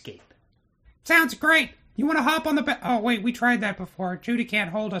our escape. Sounds great. You want to hop on the back? Oh, wait, we tried that before. Judy can't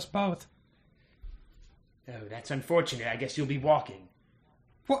hold us both. Oh, that's unfortunate. I guess you'll be walking.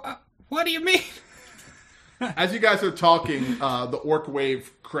 What do you mean? As you guys are talking, the orc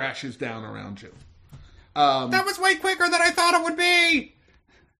wave crashes down around you. That was way quicker than I thought it would be.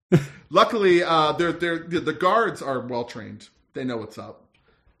 Luckily, the guards are well trained. They know what's up,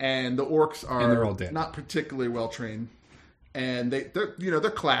 and the orcs And they're all are dead. not particularly well trained. And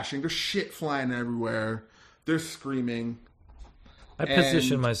they're clashing. There's shit flying everywhere. They're screaming. I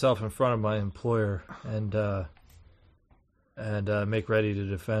position myself in front of my employer and make ready to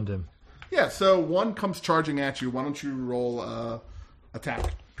defend him. Yeah. So one comes charging at you. Why don't you roll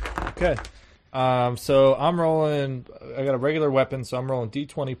attack? Okay. So I'm rolling. I got a regular weapon, so I'm rolling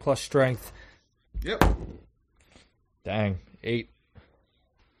D20 plus strength. Yep. Dang, 8.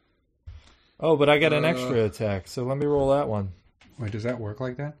 Oh, but I get an extra attack, so let me roll that one. Wait, does that work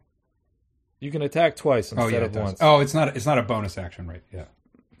like that? You can attack twice Oh, instead yeah, it of does. once. Oh, it's not a bonus action, right? Yeah.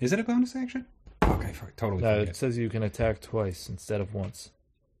 Is it a bonus action? Okay, totally No, forget. it says you can attack twice instead of once.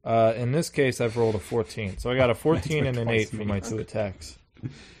 In this case, I've rolled a 14. So I got a 14 and an 8 for my 2 attacks.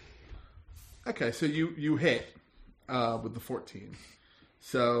 Okay. So you hit with the 14.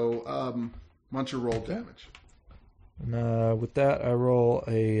 So why don't you roll damage? And with that, I roll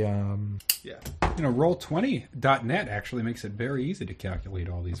a... Yeah. Roll20.net actually makes it very easy to calculate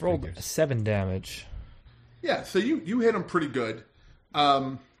all these rolled figures. 7 damage. Yeah, so you hit him pretty good.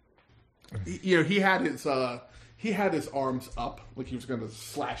 He had his arms up like he was going to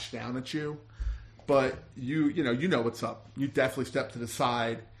slash down at you, but you know what's up. You definitely step to the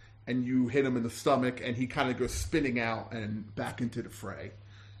side and you hit him in the stomach, and he kind of goes spinning out and back into the fray.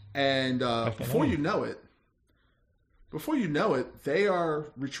 And before you know it, they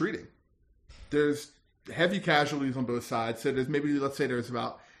are retreating. There's heavy casualties on both sides. So let's say there's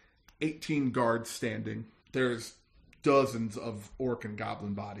about 18 guards standing. There's dozens of orc and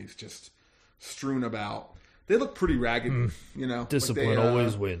goblin bodies just strewn about. They look pretty ragged, Discipline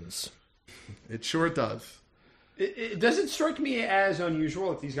always wins. It sure does. It doesn't strike me as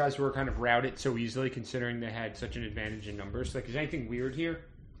unusual if these guys were kind of routed so easily, considering they had such an advantage in numbers. Like, is anything weird here?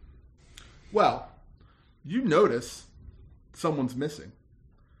 Well, you notice someone's missing.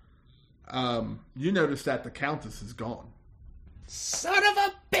 You notice that the Countess is gone. Son of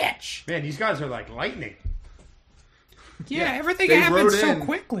a bitch! Man, these guys are like lightning. Yeah, everything they happened rode so in.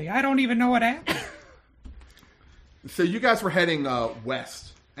 quickly. I don't even know what happened. So you guys were heading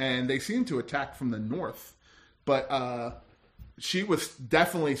west, and they seemed to attack from the north. But she was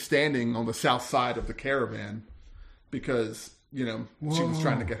definitely standing on the south side of the caravan because, she was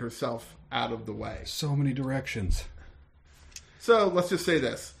trying to get herself out of the way. So many directions. So let's just say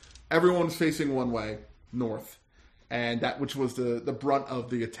this. Everyone was facing one way, north, and that which was the brunt of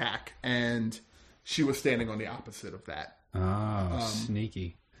the attack, and she was standing on the opposite of that. Oh,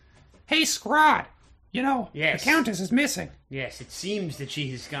 sneaky. Hey, Scrod! Yes. The Countess is missing. Yes, it seems that she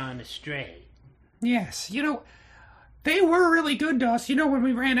has gone astray. Yes, they were really good to us, when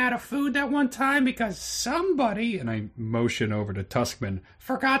we ran out of food that one time because somebody And I motion over to Tuskman.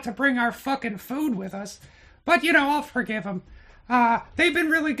 forgot to bring our fucking food with us. But, I'll forgive them. They've been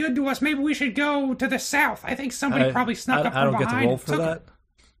really good to us. Maybe we should go to the south. I think somebody probably snuck up I from don't get behind. to roll and for took that?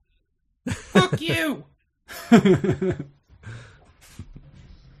 it. Fuck you!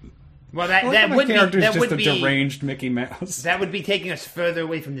 Well, that My would be character's that just would a be deranged Mickey Mouse. that would be taking us further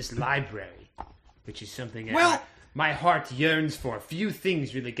away from this library, which is something that Well- my heart yearns for. Few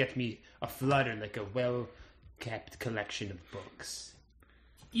things really get me aflutter like a well-kept collection of books.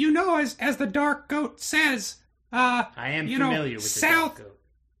 As the Dark Goat says, I am familiar with the south. Dark Goat.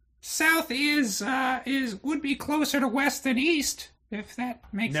 South would be closer to west than east, if that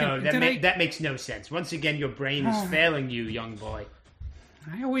makes No, it. that makes no sense. Once again, your brain is failing you, young boy.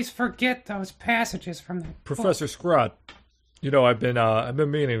 I always forget those passages from the Professor Scrot, I've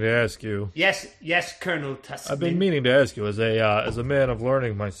been meaning to ask you. Yes, Colonel Tuskman. I've been meaning to ask you as a man of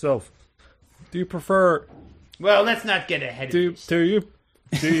learning myself. Do you prefer? Well, let's not get ahead of this. Do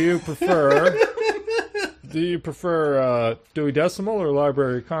you prefer? Do you prefer Dewey Decimal or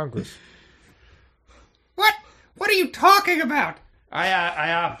Library of Congress? What? What are you talking about?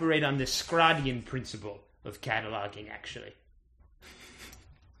 I operate on the Scrodian principle of cataloging, actually.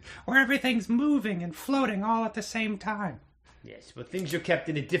 Where everything's moving and floating all at the same time. Yes, well, things are kept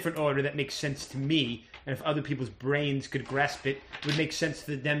in a different order that makes sense to me, and if other people's brains could grasp it, it would make sense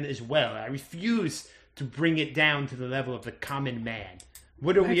to them as well. I refuse to bring it down to the level of the common man.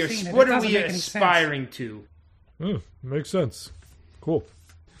 What are we aspiring to? Makes sense. Cool.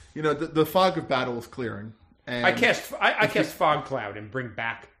 You know, the fog of battle is clearing. And I cast fog cloud and bring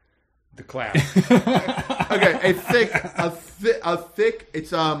back the cloud. Okay, a thick.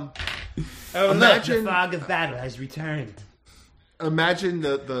 It's Oh, Imagine- look, the fog of battle has returned. Imagine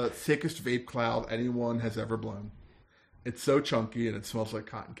the thickest vape cloud anyone has ever blown. It's so chunky and it smells like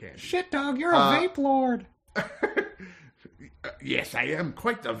cotton candy. Shit, dog, you're a vape lord. Yes, I am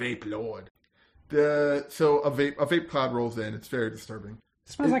quite the vape lord. So a vape cloud rolls in. It's very disturbing.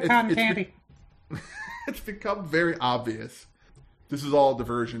 Smells like cotton candy. It's become very obvious. This is all a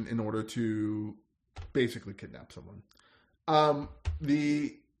diversion in order to basically kidnap someone.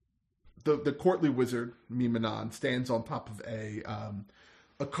 The courtly wizard Miminon stands on top of a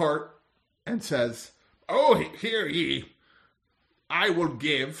cart and says, "Oh, hear ye! I will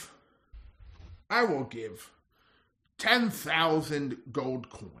give 10,000 gold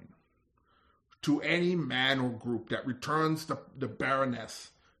coin to any man or group that returns the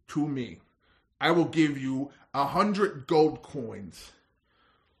Baroness to me. I will give you 100 gold coins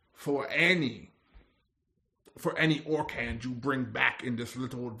for any orc hand you bring back in this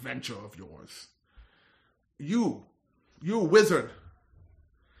little adventure of yours. You wizard.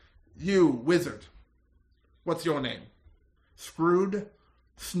 What's your name? Scrood?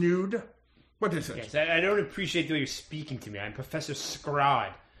 Snood? What is it? Yes, I don't appreciate the way you're speaking to me. I'm Professor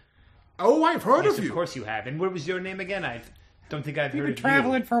Scrod. Oh, I've heard Yes, of you. of course you have. And what was your name again? I don't think I've We've heard been of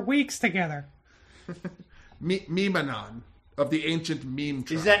traveling you. for weeks together. Miminon of the ancient Meme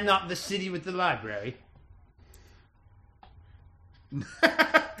tribe. Is that not the city with the library?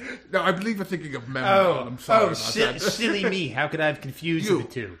 No, I believe you're thinking of Memnon. I'm sorry about that. Silly me. How could I have confused the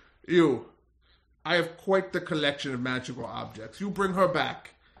two? I have quite the collection of magical objects. You bring her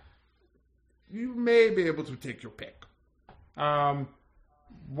back. You may be able to take your pick.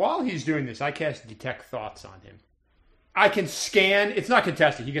 While he's doing this, I cast Detect Thoughts on him. I can scan... It's not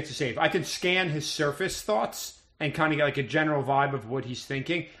contested. He gets a save. I can scan his surface thoughts and kind of get like a general vibe of what he's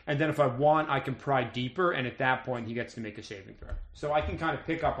thinking. And then if I want, I can pry deeper. And at that point, he gets to make a saving throw. So I can kind of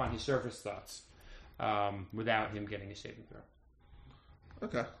pick up on his surface thoughts without him getting a saving throw.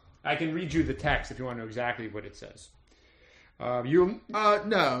 Okay. I can read you the text if you want to know exactly what it says.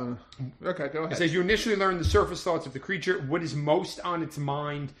 No. Okay, go ahead. It says you initially learn the surface thoughts of the creature, what is most on its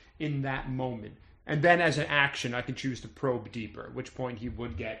mind in that moment. And then as an action, I can choose to probe deeper, at which point he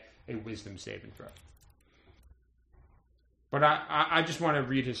would get a wisdom saving throw. But I just want to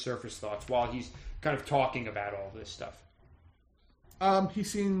read his surface thoughts while he's kind of talking about all this stuff. He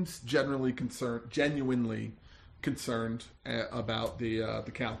seems genuinely concerned about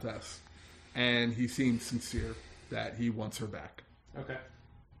the Countess. And he seems sincere that he wants her back. Okay.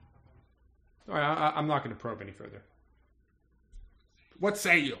 All right, I'm not going to probe any further. What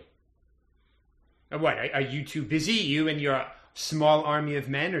say you? What, are you too busy? You and your small army of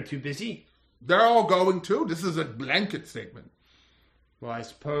men are too busy? They're all going too. This is a blanket statement. Well, I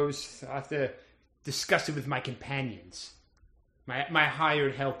suppose I'll have to discuss it with my companions. My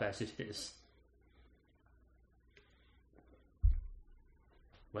hired help, as it is.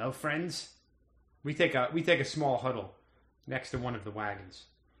 Well, friends, we take a small huddle next to one of the wagons.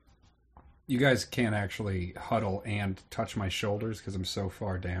 You guys can't actually huddle and touch my shoulders because I'm so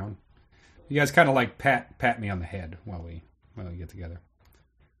far down. You guys kind of like pat me on the head while we get together.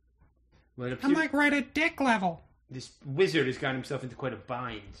 Well, I'm like right at dick level. This wizard has gotten himself into quite a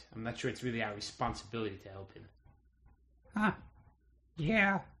bind. I'm not sure it's really our responsibility to help him. Huh.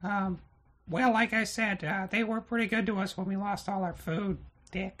 Yeah. Well, like I said, they were pretty good to us when we lost all our food,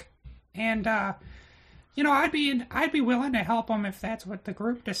 Dick. And, I'd be willing to help them if that's what the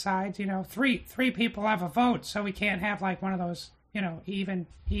group decides. Three people have a vote, so we can't have like one of those, even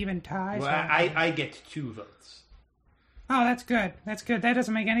ties. Well, I get 2 votes. Oh, that's good. That's good. That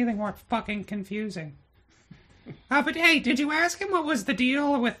doesn't make anything more fucking confusing. But hey, did you ask him what was the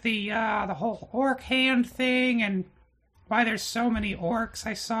deal with the whole orc hand thing and why there's so many orcs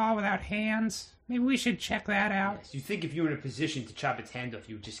I saw without hands? Maybe we should check that out. Yes, you think if you were in a position to chop its hand off,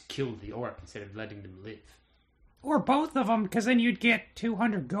 you would just kill the orc instead of letting them live. Or both of them, because then you'd get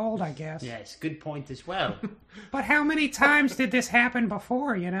 200 gold, I guess. Yes, good point as well. But how many times did this happen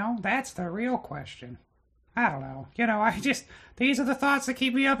before, That's the real question. I don't know. These are the thoughts that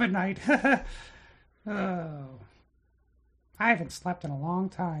keep me up at night. Oh. I haven't slept in a long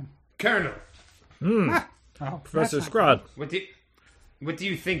time. Colonel, Professor that's not Scrod. what do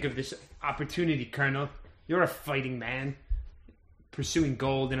you think of this opportunity, Colonel? You're a fighting man. pursuing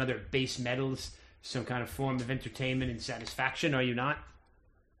gold and other base metals, some kind of form of entertainment and satisfaction, are you not?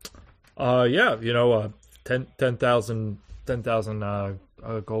 Yeah, 10,000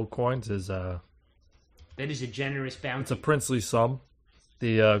 gold coins is That is a generous bounty. it's a princely sum.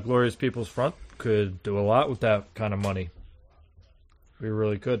 The Glorious People's Front could do a lot with that kind of money. We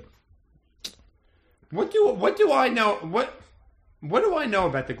really could. What do I know? What do I know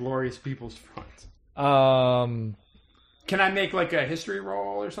about the Glorious People's Front? Can I make like a history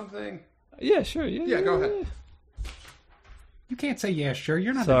roll or something? Yeah, sure. Yeah, go ahead. You can't say yeah, sure.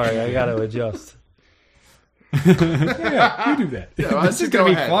 You're not. Sorry, I got to adjust. Yeah, you do that. Yeah, why This don't is you going go to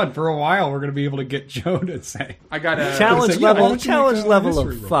be ahead? fun. For a while, we're going to be able to get Joe to say. I got a Challenge So, yeah, why level. don't you Challenge make a level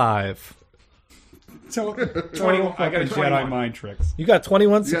history of roll? 5. So, 21. I got a Jedi 21. mind tricks. You got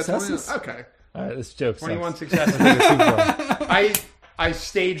 21 You got 20? successes. Okay. All right, this joke 21 sucks. successes. Too far. I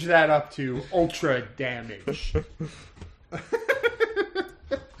staged that up to ultra damage.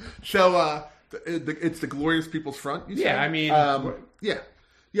 So, it's the Glorious People's Front. You Yeah, said? I mean, yeah.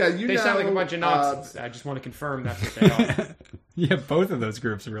 You they know, sound like a bunch of nonsense. I just want to confirm that's what they are. Yeah, both of those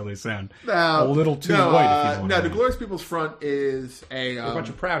groups really sound A little too white. If you know no, what the I Glorious People's Front is a bunch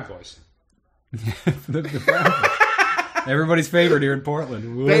of Proud Boys. mean. The Brown Boys. Everybody's favorite here in Portland.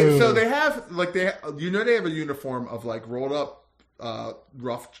 so they have they have a uniform of like rolled up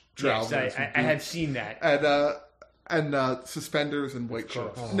rough Yes, trousers I had seen that. and suspenders and white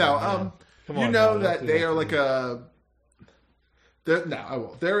shirts. Oh, No, man. Come you on, know man, that don't do they that are to like me. no, I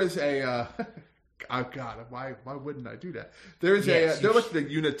won't. There is a oh God, why wouldn't I do that? There's Yes, they're like the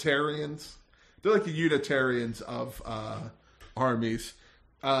Unitarians. They're like the Unitarians of armies.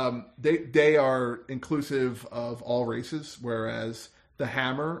 They are inclusive of all races, whereas the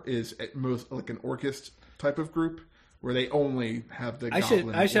Hammer is at most like an Orcist type of group where they only have the I should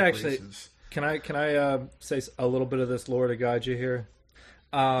goblin actually. races. Can I say a little bit of this lore to guide you here?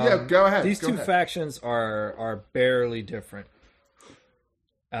 Yeah, go ahead. These go two ahead. factions are barely different,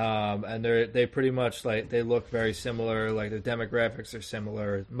 and they pretty much like they look very similar. Like their demographics are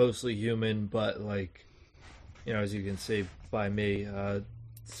similar, mostly human, but like as you can see by me,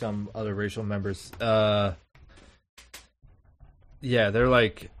 some other racial members. They're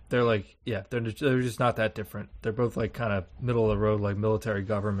just not that different. They're both like kind of middle of the road, like military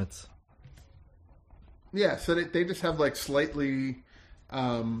governments. Yeah, so they just have like slightly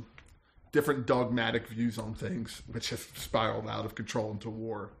different dogmatic views on things, which have spiraled out of control into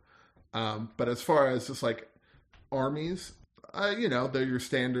war. But as far as just like armies, they're your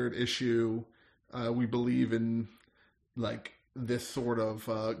standard issue. We believe in like this sort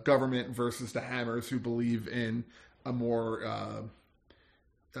of government versus the Hammers, who believe in a more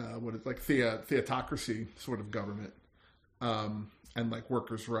theocracy sort of government, and like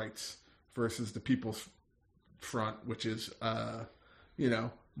workers' rights versus the People's Front, which is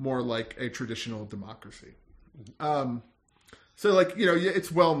more like a traditional democracy. So like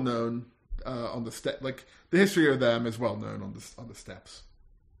it's well known on the like the history of them is well known on the steppes.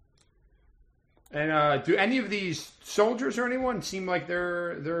 And do any of these soldiers or anyone seem like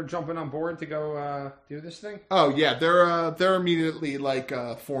they're jumping on board to go do this thing? Oh yeah, they're immediately like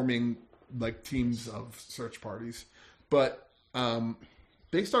forming like teams of search parties, but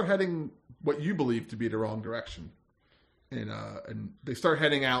they start heading what you believe to be the wrong direction, and they start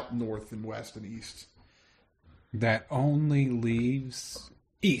heading out north and west and east. That only leaves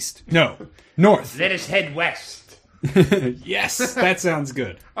east. No, north. Let us head west. Yes, that sounds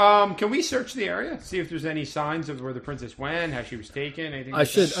good. Can we search the area, see if there's any signs of where the princess went, how she was taken, anything? I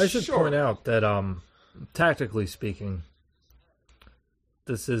should Sure. point out that tactically speaking,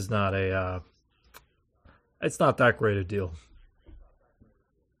 this is not it's not that great a deal.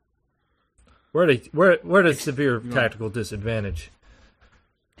 We're at a severe tactical disadvantage.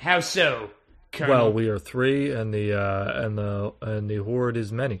 How so, Colonel? Well, we are 3, and the horde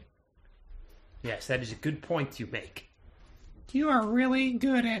is many. Yes, that is a good point you make. You are really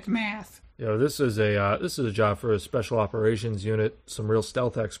good at math. This is a job for a special operations unit, some real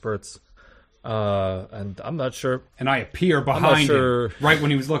stealth experts, and I'm not sure. And I appear behind sure. him right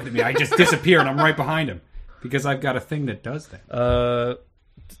when he was looking at me. I just disappear and I'm right behind him because I've got a thing that does that.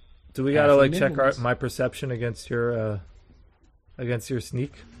 Do we gotta like check nimbleness. my perception against your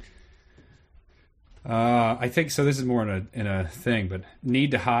sneak? I think so. This is more in a thing, but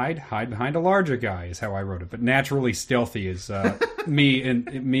need to hide behind a larger guy is how I wrote it. But naturally stealthy is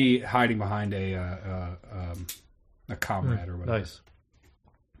me hiding behind a comrade or whatever. Nice.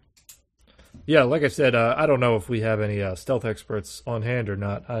 Yeah, like I said, I don't know if we have any stealth experts on hand or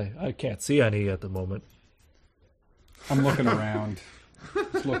not. I can't see any at the moment. I'm looking around,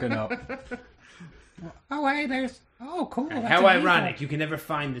 just looking up. Oh, hey, there's... Oh, cool. That's How an ironic! eagle. You can never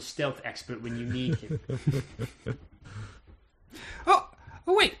find the stealth expert when you need him. Oh,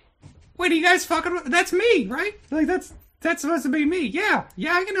 wait. Wait, are you guys fucking with... That's me, right? Like, that's supposed to be me. Yeah,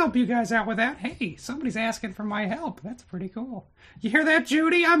 I can help you guys out with that. Hey, somebody's asking for my help. That's pretty cool. You hear that,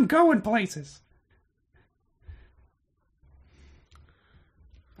 Judy? I'm going places.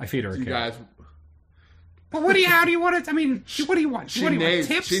 I feed her a You carrot. guys, But how do you want it? I mean, what do you want? she What do you want, neighs.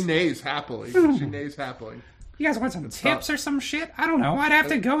 tips? She neighs happily. She neighs happily. You guys want some tips not- or some shit? I don't know. I'd have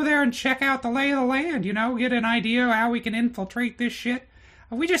to go there and check out the lay of the land, get an idea of how we can infiltrate this shit.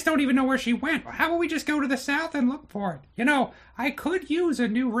 We just don't even know where she went. How about we just go to the south and look for it? I could use a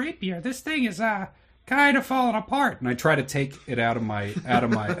new rapier. This thing is kind of falling apart. And I try to take it out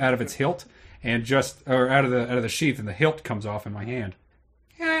of its hilt, and out of the sheath, and the hilt comes off in my hand.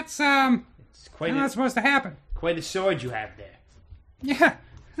 Yeah, it's It's quite not a, supposed to happen. quite a sword you have there. Yeah.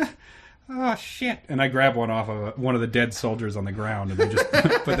 Oh shit. And I grab one off of one of the dead soldiers on the ground, and I just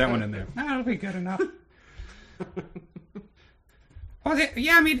put that one in there. That'll be good enough. Well,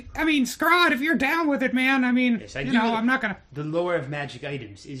 yeah, I mean, Scrod, if you're down with it, man. I mean, Yes, I do. I'm not gonna. The lore of magic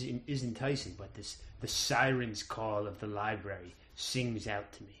items is enticing, but the siren's call of the library sings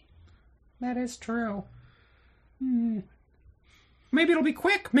out to me. That is true. Maybe it'll be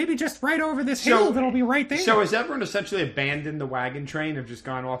quick. Maybe just right over this hill. That'll be right there. So has everyone essentially abandoned the wagon train and just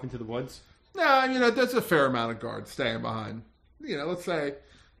gone off into the woods? No, there's a fair amount of guards staying behind. Let's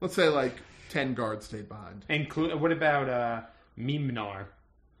say like 10 guards stayed behind. What about Mimnar?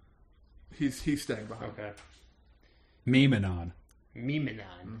 He's staying behind. Okay. Miminon.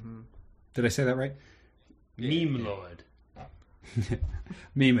 Miminon. Did I say that right? Meme Lord.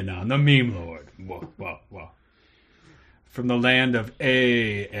 Miminon, the meme lord. Whoa, whoa, whoa. From the land of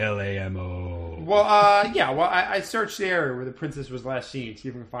Alamo. Well, I searched the area where the princess was last seen, see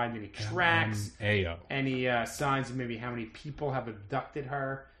if we can find any tracks, Ao. any signs of maybe how many people have abducted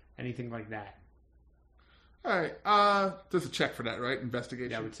her, anything like that. All right. There's a check for that, right?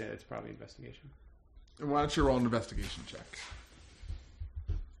 Investigation. Yeah, I would say that's probably investigation. And why don't you roll an investigation check?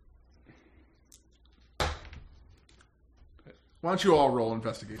 Why don't you all roll an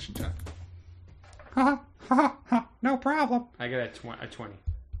investigation check? No problem. I got a 20.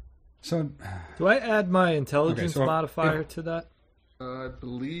 So, Do I add my intelligence Okay, so- modifier to that? I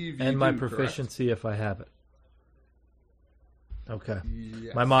believe you And my do, correct? proficiency if I have it. Okay.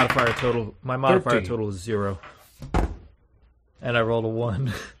 Yes. My modifier total 13. is 0. And I rolled a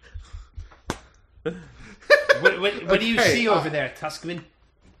 1. What do you Okay, see over there, Tuskman?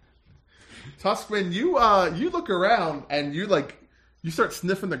 Tuskman, you look around and you start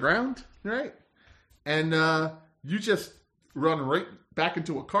sniffing the ground, right? And you just run right back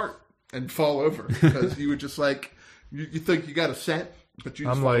into a cart and fall over because you were just like you think you got a scent, but you.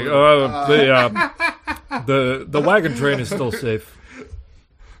 Just I'm fall like, over. the wagon train is still safe.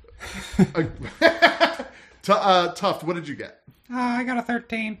 Tuft, what did you get? I got a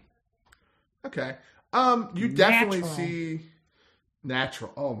 13. Okay. You definitely Natural. see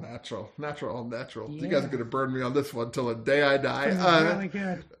natural. Oh, natural. Oh, natural. You Yeah. guys are gonna burn me on this one till the day I die. This is really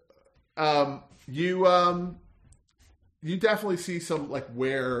good. You definitely see some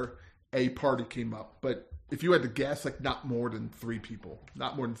where a party came up, but if you had to guess, not more than 3 people,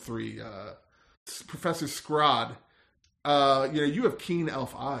 not more than 3. Professor Scrod, you have keen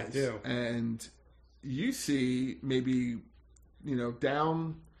elf eyes, I do. and you see maybe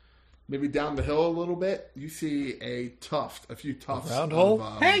down the hill a little bit. You see a few tufts. round hole?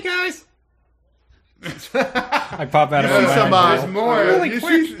 Hey guys, I pop out of see my some, wagon. There's more. really you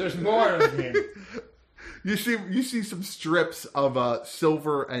quick. see- There's more of him. You see some strips of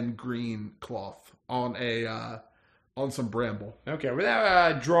silver and green cloth on some bramble. Okay,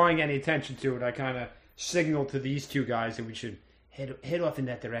 without drawing any attention to it, I kind of signaled to these two guys that we should head off in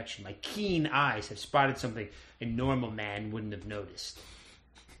that direction. My keen eyes have spotted something a normal man wouldn't have noticed.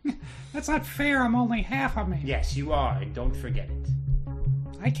 that's not fair. I'm only half a man. Yes, you are, and don't forget it.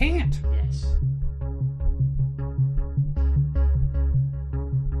 I can't. Yes.